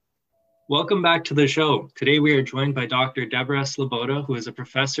Welcome back to the show. Today we are joined by Dr. Deborah Sloboda, who is a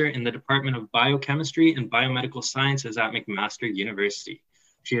professor in the Department of Biochemistry and Biomedical Sciences at McMaster University.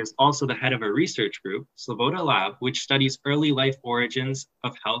 She is also the head of a research group, Sloboda Lab, which studies early life origins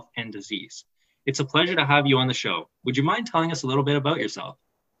of health and disease. It's a pleasure to have you on the show. Would you mind telling us a little bit about yourself?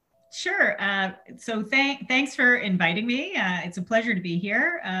 Sure. Thanks for inviting me. It's a pleasure to be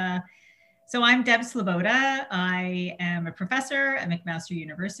here. So I'm Deb Sloboda. I am a professor at McMaster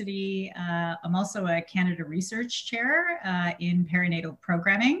University. I'm also a Canada Research Chair in perinatal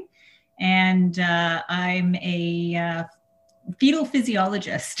programming. And I'm a fetal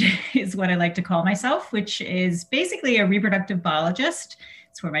physiologist is what I like to call myself, which is basically a reproductive biologist.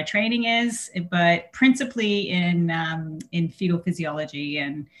 It's where my training is, but principally in fetal physiology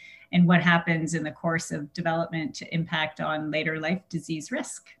and what happens in the course of development to impact on later life disease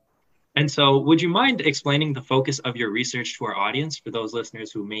risk. And so would you mind explaining the focus of your research to our audience for those listeners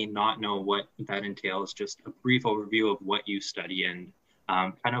who may not know what that entails, just a brief overview of what you study and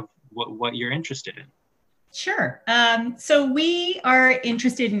kind of what you're interested in? Sure. So we are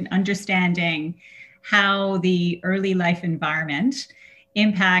interested in understanding how the early life environment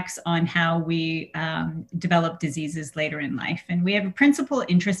impacts on how we develop diseases later in life. And we have a principal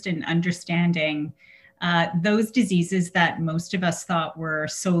interest in understanding those diseases that most of us thought were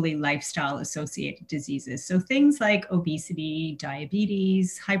solely lifestyle associated diseases. So things like obesity,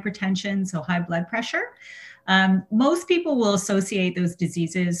 diabetes, hypertension, so high blood pressure. Most people will associate those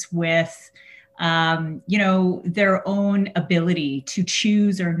diseases with their own ability to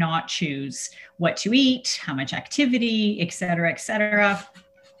choose or not choose what to eat, how much activity, et cetera, et cetera.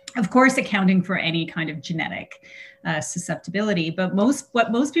 Of course, accounting for any kind of genetic susceptibility. But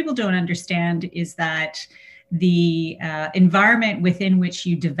what most people don't understand is that the environment within which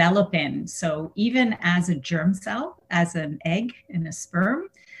you develop in, so even as a germ cell, as an egg and a sperm,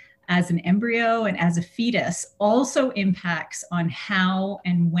 as an embryo and as a fetus, also impacts on how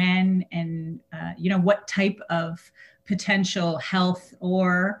and when and what type of potential health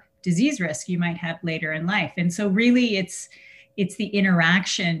or disease risk you might have later in life. And so really it's the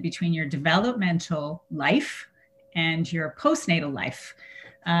interaction between your developmental life and your postnatal life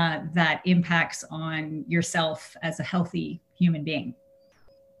that impacts on yourself as a healthy human being.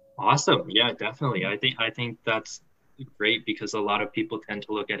 Awesome. Yeah, definitely. I think that's great because a lot of people tend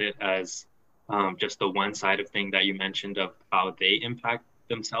to look at it as just the one side of thing that you mentioned of how they impact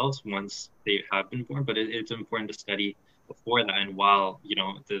themselves once they have been born, but it's important to study before that and while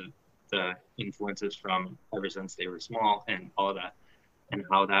the influences from ever since they were small and all of that, and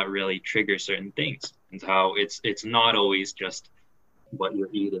how that really triggers certain things, and how it's not always just what you're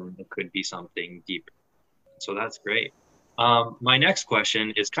eating. It could be something deeper. So that's great. My next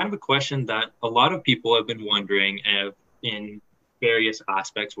question is kind of a question that a lot of people have been wondering in various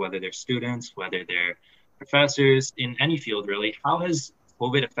aspects, whether they're students, whether they're professors, in any field really. How has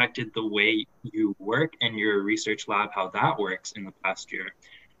COVID affected the way you work and your research lab, how that works in the past year?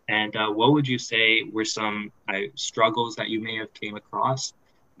 And what would you say were some struggles that you may have came across?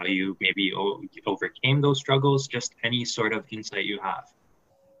 How you maybe overcame those struggles? Just any sort of insight you have.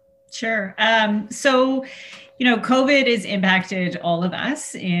 Sure. So, COVID has impacted all of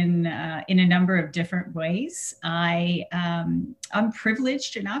us in a number of different ways. I'm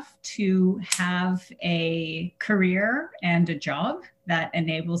privileged enough to have a career and a job that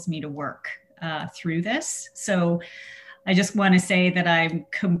enables me to work through this. So I just want to say that I'm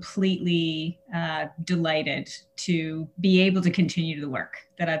completely delighted to be able to continue the work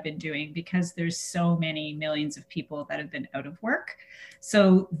that I've been doing because there's so many millions of people that have been out of work.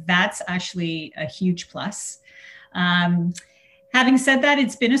 So that's actually a huge plus. Having said that,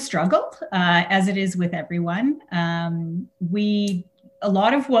 it's been a struggle, as it is with everyone. A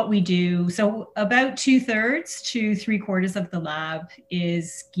lot of what we do, so about 2/3 to 3/4 of the lab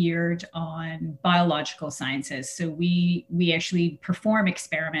is geared on biological sciences. So we actually perform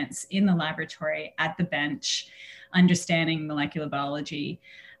experiments in the laboratory at the bench, understanding molecular biology.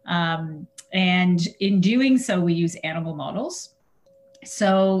 And in doing so, we use animal models.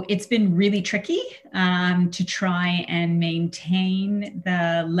 So it's been really tricky to try and maintain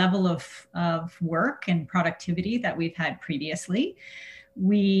the level of work and productivity that we've had previously.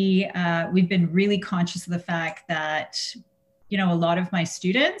 We've been really conscious of the fact that, a lot of my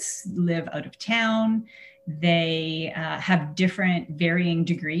students live out of town. They have different varying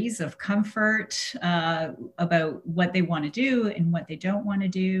degrees of comfort about what they want to do and what they don't want to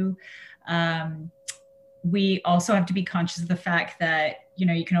do. We also have to be conscious of the fact that,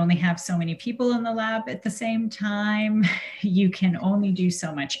 you can only have so many people in the lab at the same time. You can only do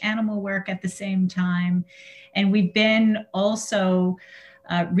so much animal work at the same time. And we've been also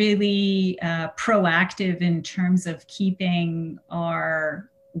really proactive in terms of keeping our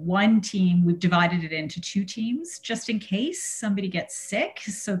one team. We've divided it into two teams just in case somebody gets sick,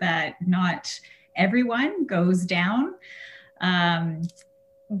 so that not everyone goes down.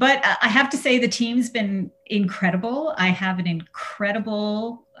 But I have to say the team's been incredible. I have an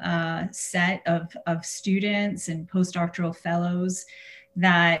incredible set of students and postdoctoral fellows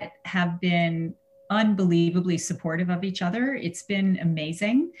that have been unbelievably supportive of each other. It's been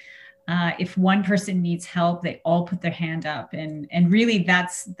amazing. If one person needs help, they all put their hand up, and really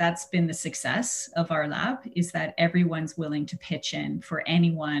that's been the success of our lab, is that everyone's willing to pitch in for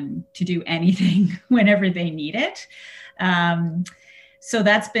anyone to do anything whenever they need it. So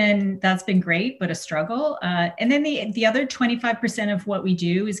that's been great, but a struggle. And then the other 25% of what we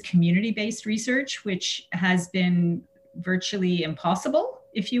do is community-based research, which has been virtually impossible,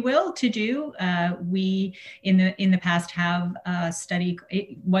 if you will, to do. We in the past have a study.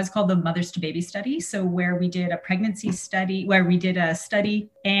 It was called the Mothers to Baby study. So where we did a pregnancy study,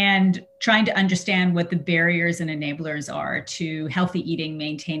 and trying to understand what the barriers and enablers are to healthy eating,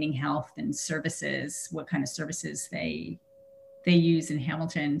 maintaining health, and services, what kind of services they use in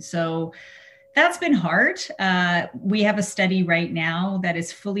Hamilton. So that's been hard. We have a study right now that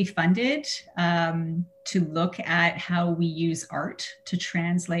is fully funded to look at how we use art to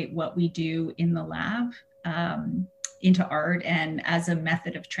translate what we do in the lab into art and as a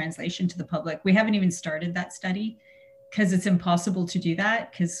method of translation to the public. We haven't even started that study because it's impossible to do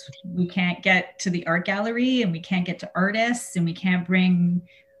that, because we can't get to the art gallery and we can't get to artists, and we can't bring,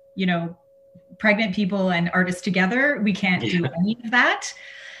 pregnant people and artists together. We can't do any of that.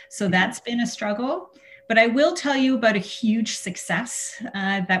 So that's been a struggle. But I will tell you about a huge success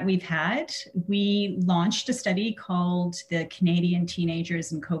that we've had. We launched a study called the Canadian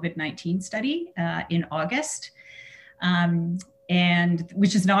Teenagers and COVID-19 study in August, and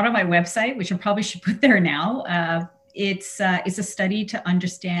which is not on my website, which I probably should put there now. It's a study to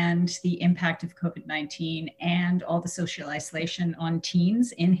understand the impact of COVID-19 and all the social isolation on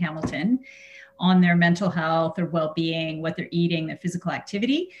teens in Hamilton, on their mental health, their well-being, what they're eating, their physical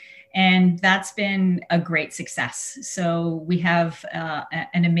activity. And that's been a great success. So we have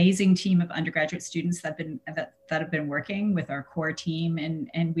an amazing team of undergraduate students that have been working with our core team,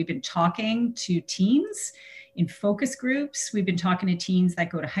 and we've been talking to teens in focus groups. We've been talking to teens that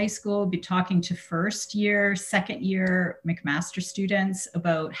go to high school, been talking to first year, second year McMaster students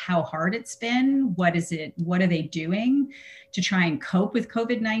about how hard it's been. What are they doing to try and cope with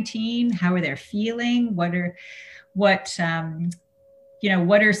COVID-19? How are they feeling? What are some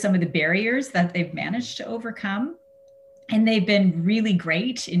of the barriers that they've managed to overcome? And they've been really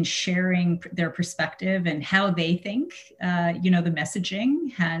great in sharing their perspective and how they think, the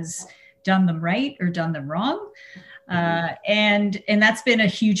messaging has done them right or done them wrong. And that's been a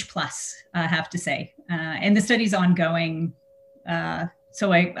huge plus, I have to say. And the study's ongoing.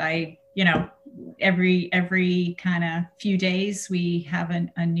 So I every kind of few days, we have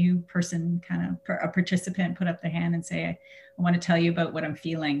a new person, a participant, put up their hand and say, I want to tell you about what I'm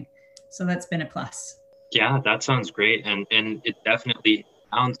feeling. So that's been a plus. Yeah, that sounds great. And it definitely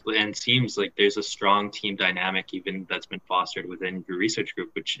sounds and seems like there's a strong team dynamic even that's been fostered within your research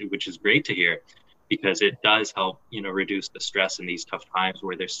group, which is great to hear, because it does help, reduce the stress in these tough times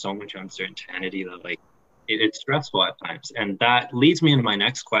where there's so much uncertainty that it's stressful at times. And that leads me into my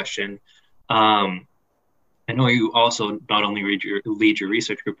next question. I know you also not only lead your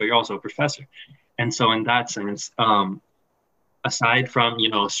research group, but you're also a professor. And so in that sense, aside from,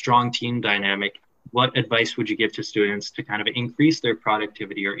 a strong team dynamic, what advice would you give to students to kind of increase their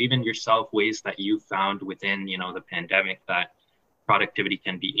productivity, or even yourself, ways that you found within, the pandemic that productivity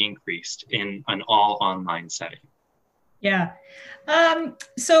can be increased in an all online setting? Yeah.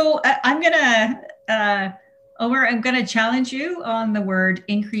 So I'm going to challenge you on the word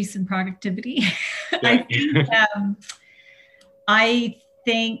increase in productivity. I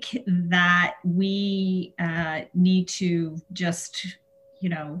think that we need to just,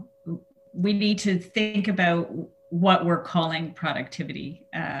 we need to think about what we're calling productivity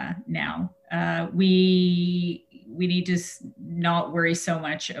now. We need to not worry so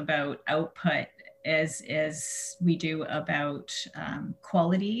much about output as we do about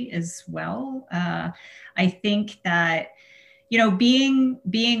quality as well. I think that,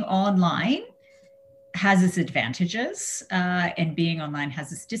 being online has its advantages and being online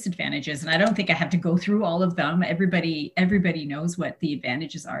has its disadvantages. And I don't think I have to go through all of them. Everybody knows what the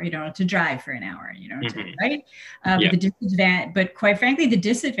advantages are. You don't have to drive for an hour, right? But quite frankly, the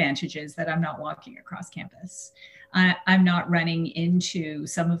disadvantage is that I'm not walking across campus. I'm not running into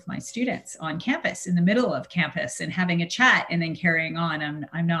some of my students on campus in the middle of campus and having a chat and then carrying on.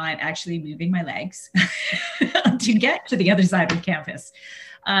 I'm not actually moving my legs to get to the other side of campus.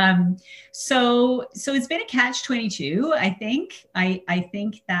 So it's been a catch-22. I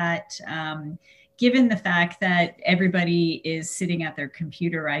think that given the fact that everybody is sitting at their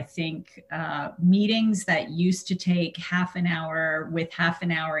computer, I think meetings that used to take half an hour with half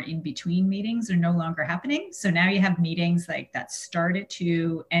an hour in between meetings are no longer happening. So now you have meetings like that start at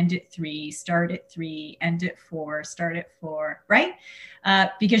 2, end at 3, start at 3, end at 4, start at 4, right?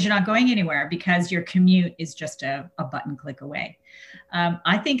 Because you're not going anywhere, because your commute is just a button click away.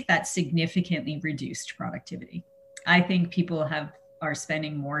 I think that significantly reduced productivity. I think people are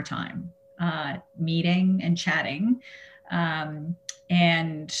spending more time meeting and chatting,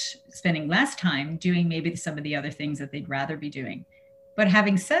 and spending less time doing maybe some of the other things that they'd rather be doing. But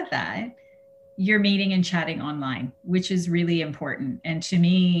having said that, you're meeting and chatting online, which is really important. And to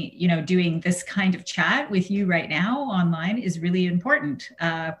me, doing this kind of chat with you right now online is really important,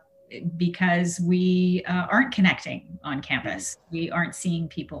 because we aren't connecting on campus. We aren't seeing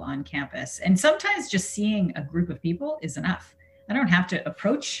people on campus. And sometimes just seeing a group of people is enough. I don't have to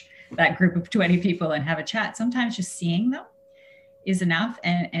approach that group of 20 people and have a chat. Sometimes just seeing them is enough,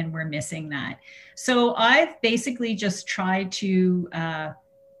 and we're missing that. So I've basically just tried to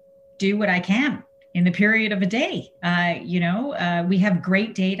do what I can in the period of a day. We have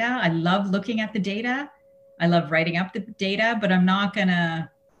great data. I love looking at the data. I love writing up the data, but I'm not gonna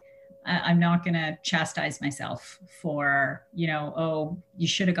chastise myself for, oh, you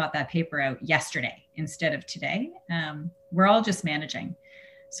should have got that paper out yesterday instead of today. We're all just managing.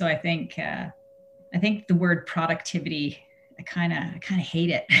 So I think the word productivity, I kind of hate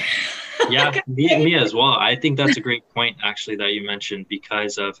it. Yeah, me as well. I think that's a great point, actually, that you mentioned,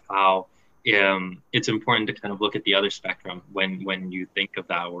 because of how it's important to kind of look at the other spectrum when you think of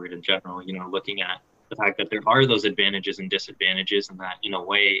that word in general. Looking at the fact that there are those advantages and disadvantages, and that in a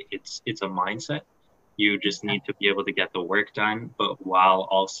way it's a mindset. You just need to be able to get the work done, but while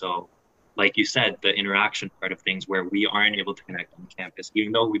also, like you said, the interaction part of things where we aren't able to connect on campus,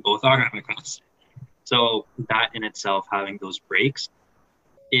 even though we both are on campus. So that in itself, having those breaks,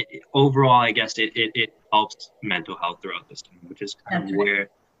 overall, I guess it helps mental health throughout this time, which is kind of where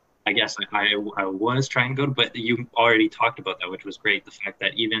I guess I was trying to go to, but you already talked about that, which was great. The fact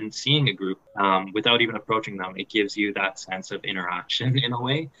that even seeing a group without even approaching them, it gives you that sense of interaction in a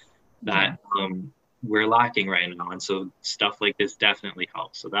way that we're lacking right now. And so stuff like this definitely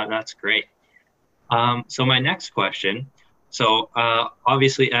helps. So that's great. So my next question, so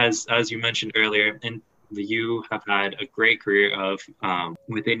obviously, as you mentioned earlier, and you have had a great career of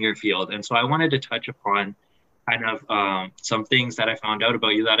within your field. And so I wanted to touch upon kind of some things that I found out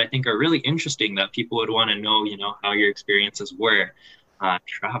about you that I think are really interesting, that people would want to know, how your experiences were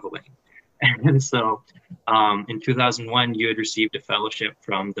traveling. And so in 2001, you had received a fellowship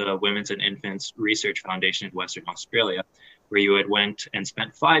from the Women's and Infants Research Foundation in Western Australia, where you had went and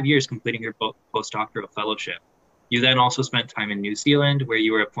spent 5 years completing your postdoctoral fellowship. You then also spent time in New Zealand, where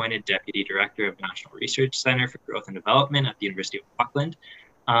you were appointed Deputy Director of National Research Centre for Growth and Development at the University of Auckland,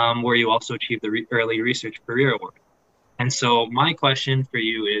 where you also achieved the Early Research Career Award. And so my question for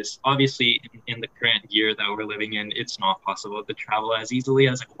you is, obviously, in the current year that we're living in, it's not possible to travel as easily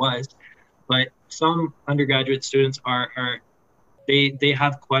as it was. But some undergraduate students they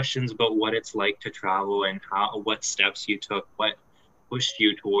have questions about what it's like to travel and what steps you took, what pushed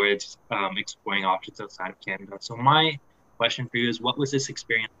you towards exploring options outside of Canada. So my question for you is, what was this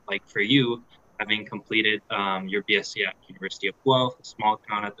experience like for you, having completed your BSc at University of Guelph, a small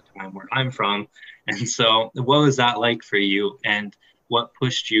town at the time where I'm from? And so what was that like for you, and what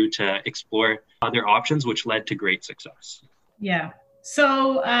pushed you to explore other options, which led to great success? Yeah.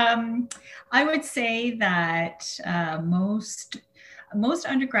 So I would say that most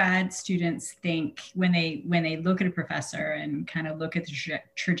undergrad students think, when they look at a professor and kind of look at the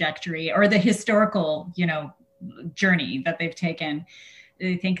trajectory or the historical, journey that they've taken,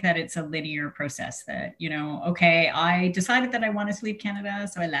 they think that it's a linear process, that, okay, I decided that I wanted to leave Canada,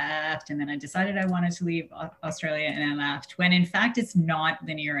 so I left. And then I decided I wanted to leave Australia, and I left, when in fact, it's not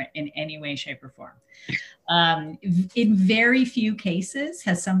linear in any way, shape, or form. In very few cases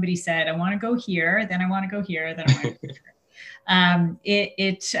has somebody said, I want to go here, then I want to go here, then I want to go here.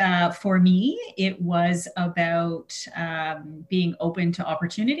 For me, it was about being open to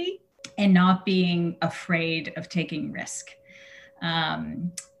opportunity and not being afraid of taking risk.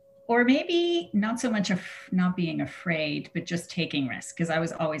 or maybe not so much of not being afraid, but just taking risks, because I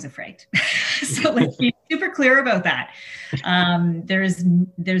was always afraid. So let's be super clear about that. There's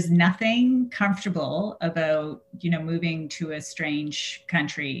nothing comfortable about, moving to a strange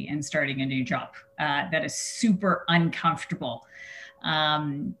country and starting a new job. That is super uncomfortable.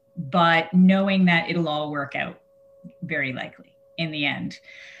 But knowing that it'll all work out very likely in the end.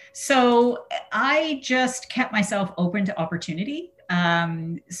 So I just kept myself open to opportunity.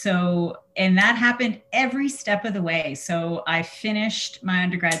 And that happened every step of the way. So I finished my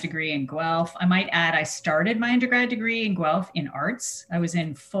undergrad degree in Guelph. I might add, I started my undergrad degree in Guelph in arts. I was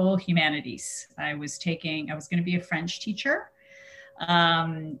in full humanities. I was going to be a French teacher.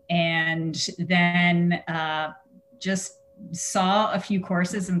 And then just saw a few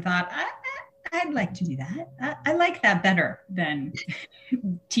courses and thought, I'd like to do that. I like that better than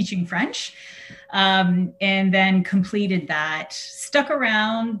teaching French. And then completed that, stuck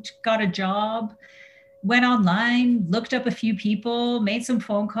around, got a job, went online, looked up a few people, made some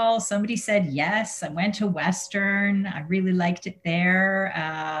phone calls. Somebody said yes. I went to Western. I really liked it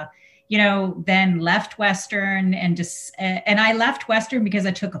there. Then left Western and I left Western because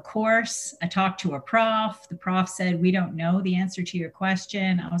I took a course. I talked to a prof. The prof said, "We don't know the answer to your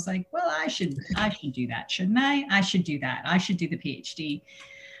question." I was like, "Well, I should do that, shouldn't I? I should do that. I should do the PhD."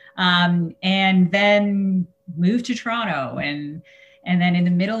 And then moved to Toronto, and then in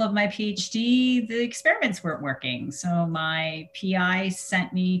the middle of my PhD, the experiments weren't working. So my PI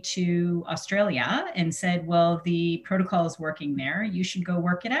sent me to Australia and said, "Well, the protocol is working there. You should go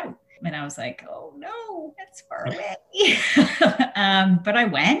work it out." And I was like, "Oh no, that's far away." But I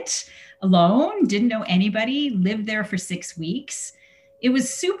went alone, didn't know anybody, lived there for 6 weeks. It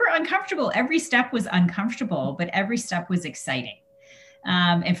was super uncomfortable. Every step was uncomfortable, but every step was exciting.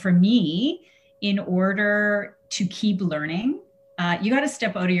 And for me, in order to keep learning, you got to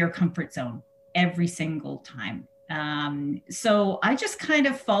step out of your comfort zone every single time. So I just kind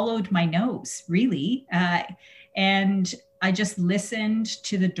of followed my nose, really. And I just listened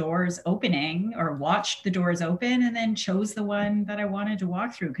to the doors opening, or watched the doors open, and then chose the one that I wanted to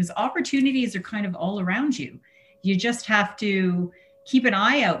walk through, because opportunities are kind of all around you. You just have to keep an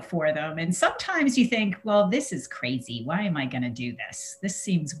eye out for them. And sometimes you think, well, this is crazy. Why am I going to do this? This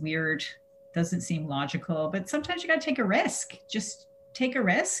seems weird. Doesn't seem logical. But sometimes you got to take a risk. Just take a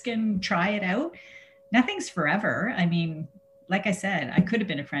risk and try it out. Nothing's forever. I mean, like I said, I could have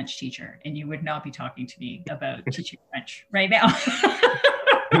been a French teacher and you would not be talking to me about teaching French right now.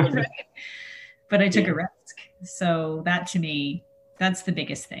 Right? But I took a risk. So that, to me, that's the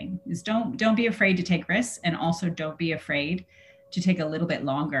biggest thing, is don't be afraid to take risks, and also don't be afraid to take a little bit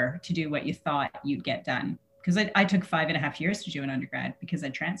longer to do what you thought you'd get done. Because I took 5.5 years to do an undergrad because I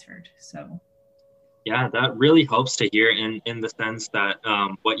transferred. So yeah, that really helps to hear in the sense that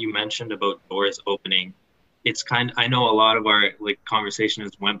what you mentioned about doors opening, it's I know a lot of our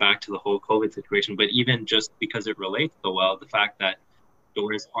conversations went back to the whole COVID situation, but even just because it relates so well, the fact that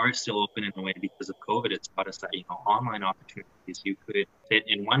doors are still open in a way because of COVID, it's taught us that, online opportunities, you could sit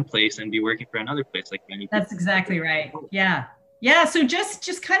in one place and be working for another place. That's exactly right. Yeah. Yeah. So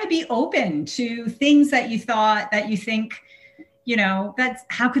just kind of be open to things that you think, that's,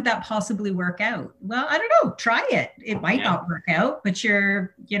 how could that possibly work out? Well, I don't know. Try it. It might not work out, but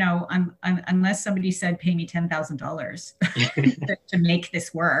unless somebody said, pay me $10,000 to make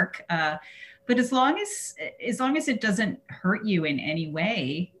this work. But as long as it doesn't hurt you in any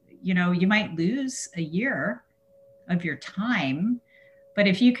way, you might lose a year of your time, but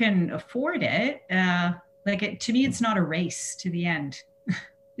if you can afford it, to me, it's not a race to the end.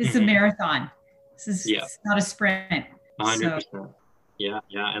 This is a marathon. This is it's not a sprint. 100%. So. Yeah.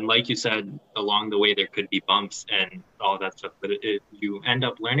 And like you said, along the way, there could be bumps and all that stuff, but you end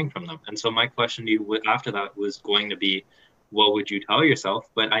up learning from them. And so my question to you after that was going to be, what would you tell yourself?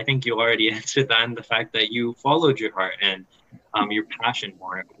 But I think you already answered that in the fact that you followed your heart and your passion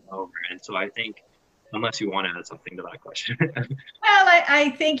more over. And so I think, unless you want to add something to that question. Well,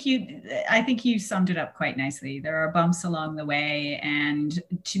 I think you summed it up quite nicely. There are bumps along the way, and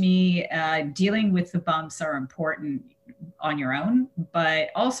to me, dealing with the bumps are important on your own, but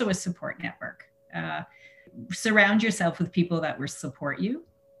also a support network. Surround yourself with people that will support you,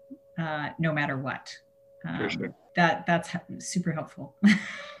 no matter what. For sure. That's super helpful.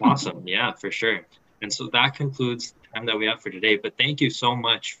 Awesome. Yeah, for sure. And so that concludes the time that we have for today. But thank you so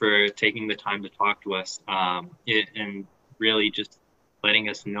much for taking the time to talk to us and really just letting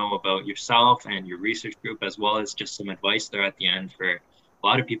us know about yourself and your research group, as well as just some advice there at the end for a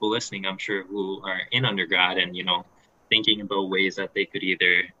lot of people listening, I'm sure, who are in undergrad and, thinking about ways that they could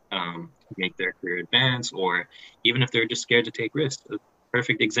either make their career advance, or even if they're just scared to take risks.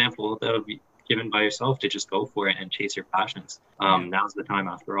 perfect example that would be given by yourself to just go for it and chase your passions. Now's the time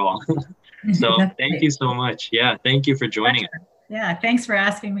after all. So thank you so much. Yeah, thank you for joining us. Yeah, thanks for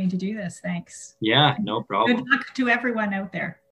asking me to do this. Thanks. Yeah, no problem. Good luck to everyone out there.